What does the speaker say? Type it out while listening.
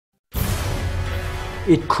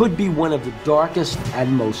It could be one of the darkest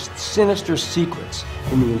and most sinister secrets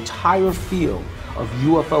in the entire field of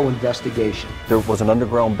UFO investigation. There was an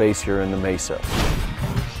underground base here in the Mesa.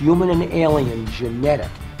 Human and alien genetic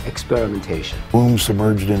experimentation. Boom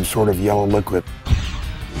submerged in sort of yellow liquid.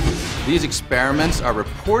 These experiments are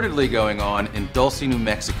reportedly going on in Dulce, New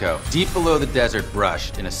Mexico, deep below the desert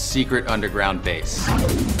brush in a secret underground base.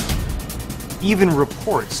 Even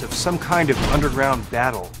reports of some kind of underground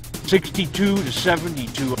battle. 62 to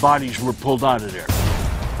 72 bodies were pulled out of there.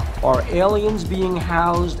 Are aliens being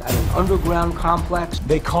housed at an underground complex?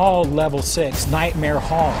 They call Level 6 Nightmare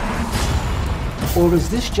Hall. Or is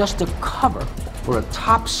this just a cover for a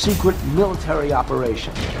top-secret military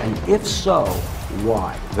operation? And if so,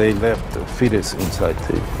 why? They left a fetus inside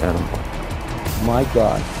the animal. My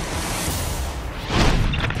God.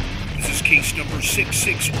 This is case number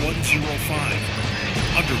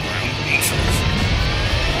 66105, Underground Bases.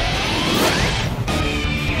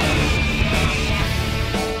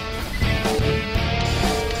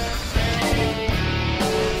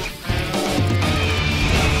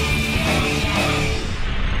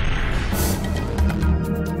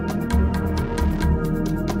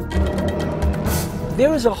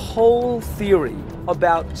 There is a whole theory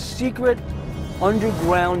about secret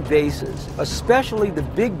underground bases, especially the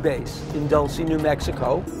big base in Dulce, New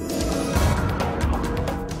Mexico.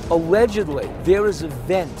 Allegedly, there is a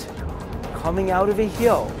vent coming out of a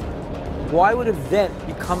hill. Why would a vent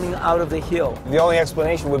be coming out of the hill? The only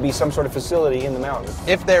explanation would be some sort of facility in the mountain.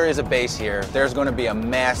 If there is a base here, there's going to be a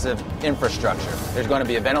massive infrastructure. There's going to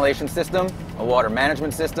be a ventilation system, a water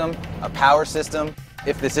management system, a power system.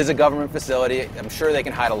 If this is a government facility, I'm sure they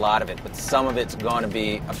can hide a lot of it, but some of it's going to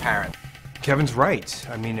be apparent. Kevin's right.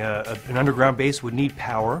 I mean, an underground base would need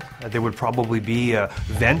power. There would probably be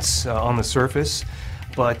vents on the surface,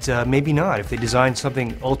 but maybe not. If they designed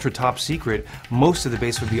something ultra top secret, most of the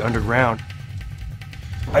base would be underground.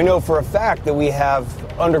 I know for a fact that we have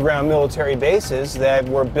underground military bases that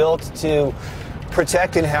were built to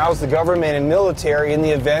protect and house the government and military in the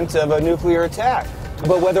event of a nuclear attack.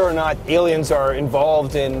 But whether or not aliens are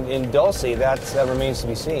involved in Dulce, that remains to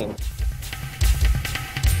be seen.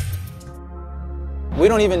 We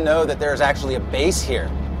don't even know that there's actually a base here.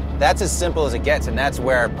 That's as simple as it gets, and that's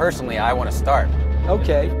where, personally, I want to start.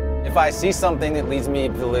 Okay. If I see something that leads me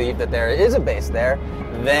to believe that there is a base there,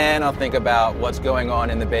 then I'll think about what's going on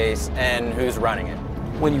in the base and who's running it.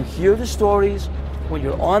 When you hear the stories, when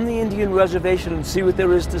you're on the Indian reservation and see what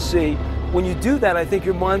there is to see, when you do that, I think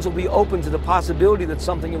your minds will be open to the possibility that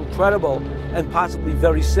something incredible and possibly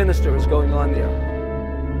very sinister is going on there.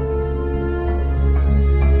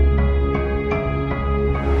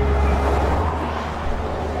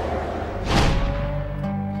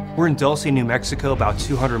 We're in Dulce, New Mexico, about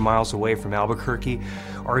 200 miles away from Albuquerque.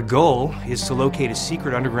 Our goal is to locate a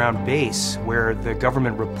secret underground base where the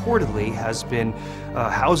government reportedly has been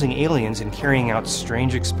housing aliens and carrying out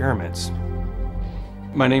strange experiments.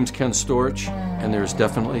 My name's Ken Storch, and there's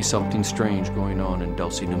definitely something strange going on in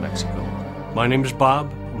Dulce, New Mexico. My name is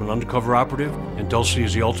Bob. I'm an undercover operative, and Dulce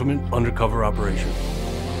is the ultimate undercover operation.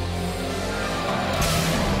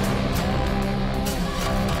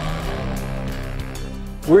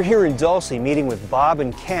 We're here in Dulce meeting with Bob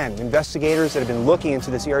and Ken, investigators that have been looking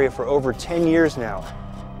into this area for over 10 years now.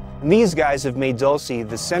 And these guys have made Dulce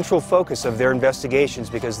the central focus of their investigations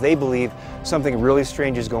because they believe something really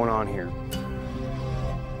strange is going on here.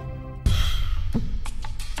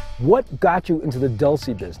 What got you into the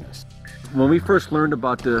Dulce business? When we first learned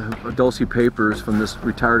about the Dulce papers from this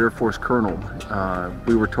retired Air Force colonel,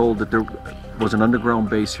 we were told that there was an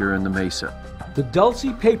underground base here in the Mesa. The Dulce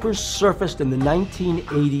papers surfaced in the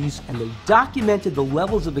 1980s, and they documented the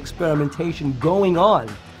levels of experimentation going on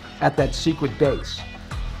at that secret base.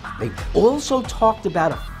 They also talked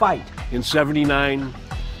about a fight. In '79,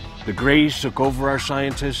 the Greys took over our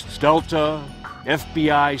scientists. Delta,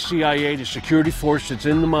 FBI, CIA, the security force that's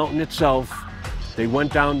in the mountain itself. They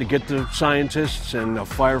went down to get the scientists, and a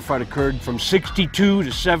firefight occurred. From 62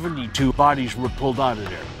 to 72 bodies were pulled out of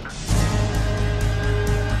there.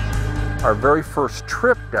 Our very first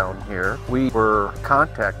trip down here, we were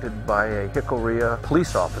contacted by a Jicarilla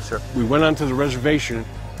police officer. We went onto the reservation.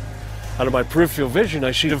 Out of my peripheral vision,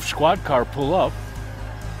 I see the squad car pull up.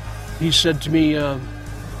 He said to me,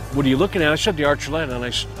 "What are you looking at?" I said, "The Archuleta," and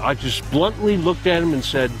I just bluntly looked at him and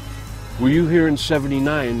said, "Were you here in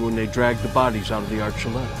 '79 when they dragged the bodies out of the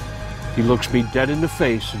Archuleta?" He looks me dead in the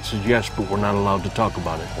face and says, "Yes, but we're not allowed to talk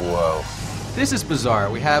about it." Whoa. This is bizarre.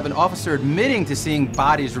 We have an officer admitting to seeing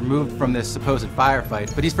bodies removed from this supposed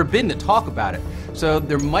firefight, but he's forbidden to talk about it. So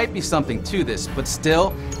there might be something to this, but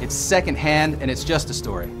still, it's secondhand and it's just a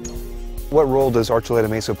story. What role does Archuleta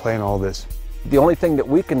Mesa play in all this? The only thing that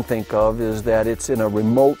we can think of is that it's in a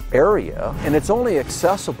remote area and it's only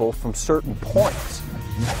accessible from certain points.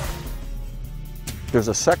 There's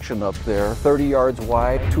a section up there 30 yards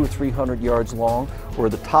wide, 200 or 300 yards long, where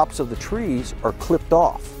the tops of the trees are clipped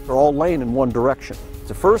off. They're all laying in one direction.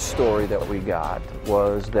 The first story that we got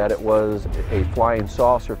was that it was a flying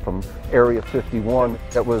saucer from Area 51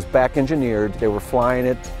 that was back engineered. They were flying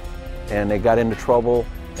it and they got into trouble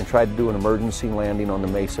and tried to do an emergency landing on the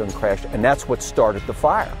mesa and crashed, and that's what started the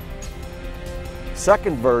fire.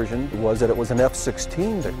 Second version was that it was an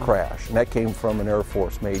F-16 that crashed, and that came from an Air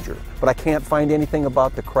Force major. But I can't find anything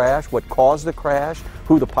about the crash, what caused the crash,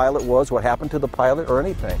 who the pilot was, what happened to the pilot, or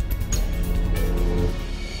anything.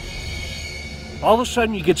 All of a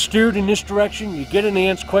sudden you get steered in this direction, you get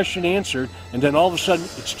an question answered, and then all of a sudden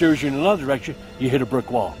it steers you in another direction, you hit a brick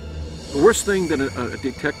wall. The worst thing that a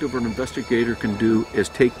detective or an investigator can do is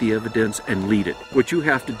take the evidence and lead it. What you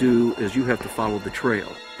have to do is you have to follow the trail.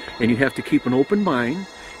 And you have to keep an open mind,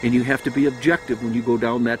 and you have to be objective when you go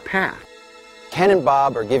down that path. Ken and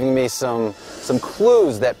Bob are giving me some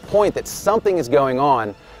clues that point that something is going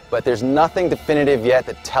on, but there's nothing definitive yet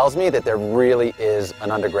that tells me that there really is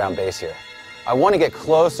an underground base here. I want to get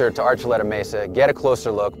closer to Archuleta Mesa, get a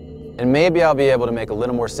closer look, and maybe I'll be able to make a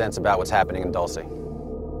little more sense about what's happening in Dulce.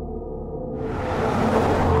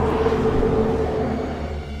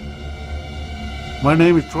 My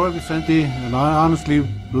name is Troy Vicente, and I honestly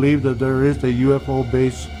believe that there is a UFO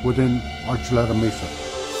base within Archuleta Mesa.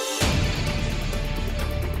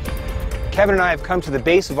 Kevin and I have come to the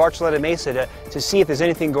base of Archuleta Mesa to see if there's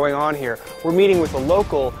anything going on here. We're meeting with the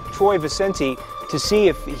local, Troy Vicente, to see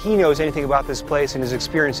if he knows anything about this place and has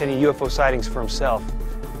experienced any UFO sightings for himself.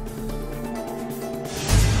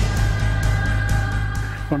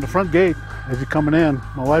 From the front gate, as you're coming in,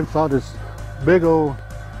 my wife saw this big old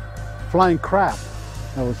flying craft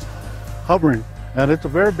that was hovering, and it's a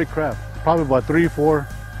very big craft, probably about 3 or 4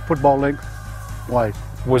 football lengths wide.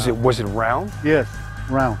 Was it round? Yes,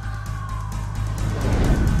 round.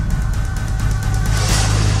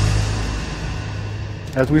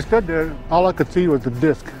 As we stood there, all I could see was the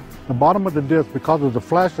disc, the bottom of the disc, because of the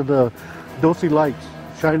flash of the Dulce lights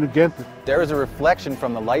shining against it. There is a reflection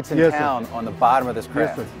from the lights in town on the bottom of this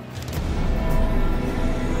craft. Yes, sir.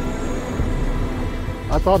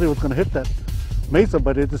 I thought it was going to hit that mesa,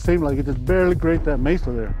 but it just seemed like it just barely grazed that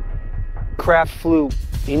mesa there. Craft flew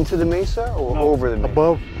into the mesa or over the mesa?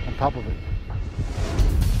 Above, on top of it.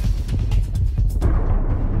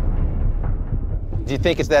 Do you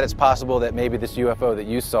think it's possible that maybe this UFO that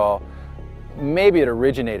you saw, maybe it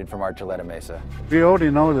originated from Archuleta Mesa? We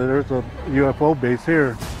already know that there's a UFO base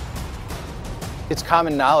here. It's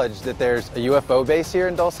common knowledge that there's a UFO base here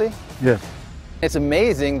in Dulce? Yes. It's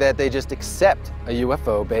amazing that they just accept a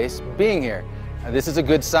UFO base being here. This is a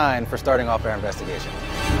good sign for starting off our investigation.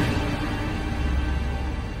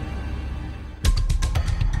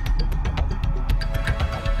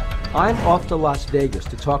 I'm off to Las Vegas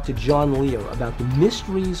to talk to John Lear about the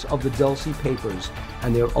mysteries of the Dulce papers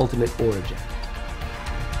and their ultimate origin.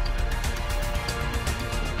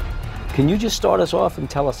 Can you just start us off and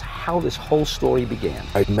tell us how this whole story began?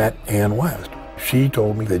 I met Ann West. She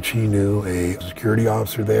told me that she knew a security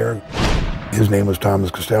officer there. His name was Thomas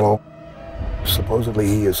Costello. Supposedly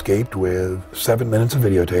he escaped with 7 minutes of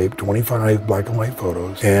videotape, 25 black and white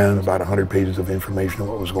photos, and about 100 pages of information on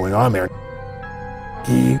what was going on there.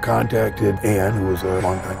 He contacted Ann, who was a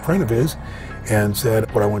longtime friend of his, and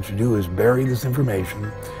said, what I want you to do is bury this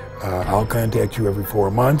information. I'll contact you every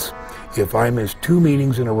 4 months. If I miss 2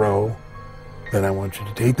 meetings in a row, then I want you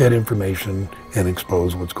to take that information and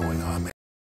expose what's going on there.